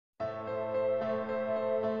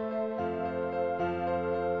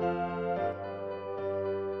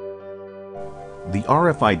The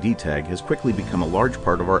RFID tag has quickly become a large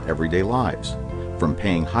part of our everyday lives, from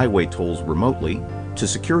paying highway tolls remotely to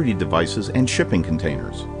security devices and shipping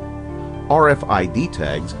containers. RFID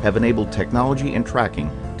tags have enabled technology and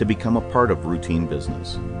tracking to become a part of routine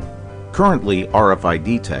business. Currently,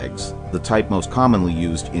 RFID tags, the type most commonly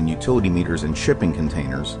used in utility meters and shipping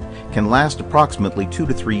containers, can last approximately 2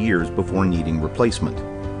 to 3 years before needing replacement.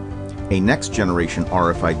 A next-generation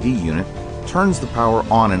RFID unit turns the power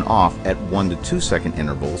on and off at 1 to 2 second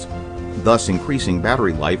intervals, thus increasing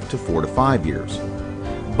battery life to 4 to 5 years.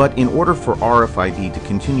 But in order for RFID to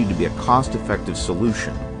continue to be a cost-effective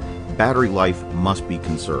solution, battery life must be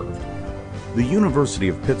conserved. The University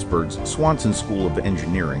of Pittsburgh's Swanson School of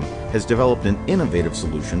Engineering has developed an innovative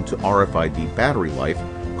solution to RFID battery life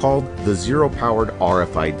called the Zero-Powered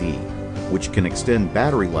RFID, which can extend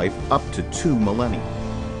battery life up to 2 millennia.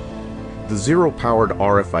 The Zero-Powered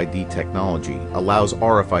RFID technology allows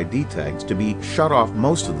RFID tags to be shut off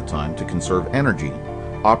most of the time to conserve energy,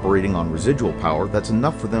 operating on residual power that's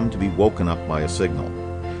enough for them to be woken up by a signal.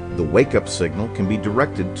 The wake-up signal can be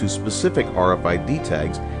directed to specific RFID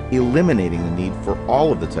tags, eliminating the need for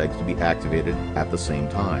all of the tags to be activated at the same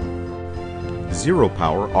time.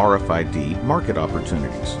 Zero-power RFID market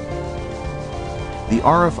opportunities. The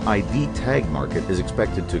RFID tag market is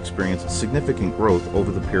expected to experience significant growth over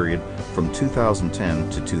the period from 2010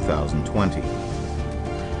 to 2020.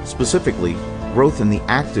 Specifically, growth in the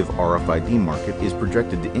active RFID market is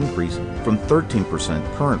projected to increase from 13%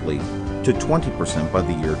 currently to 20% by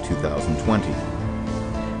the year 2020.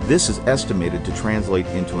 This is estimated to translate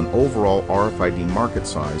into an overall RFID market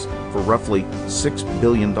size for roughly $6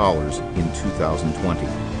 billion in 2020.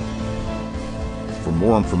 For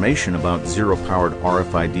more information about zero-powered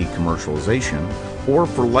RFID commercialization or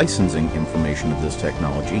for licensing information of this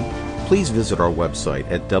technology, please visit our website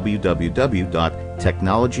at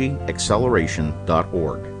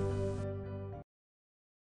www.technologyacceleration.org.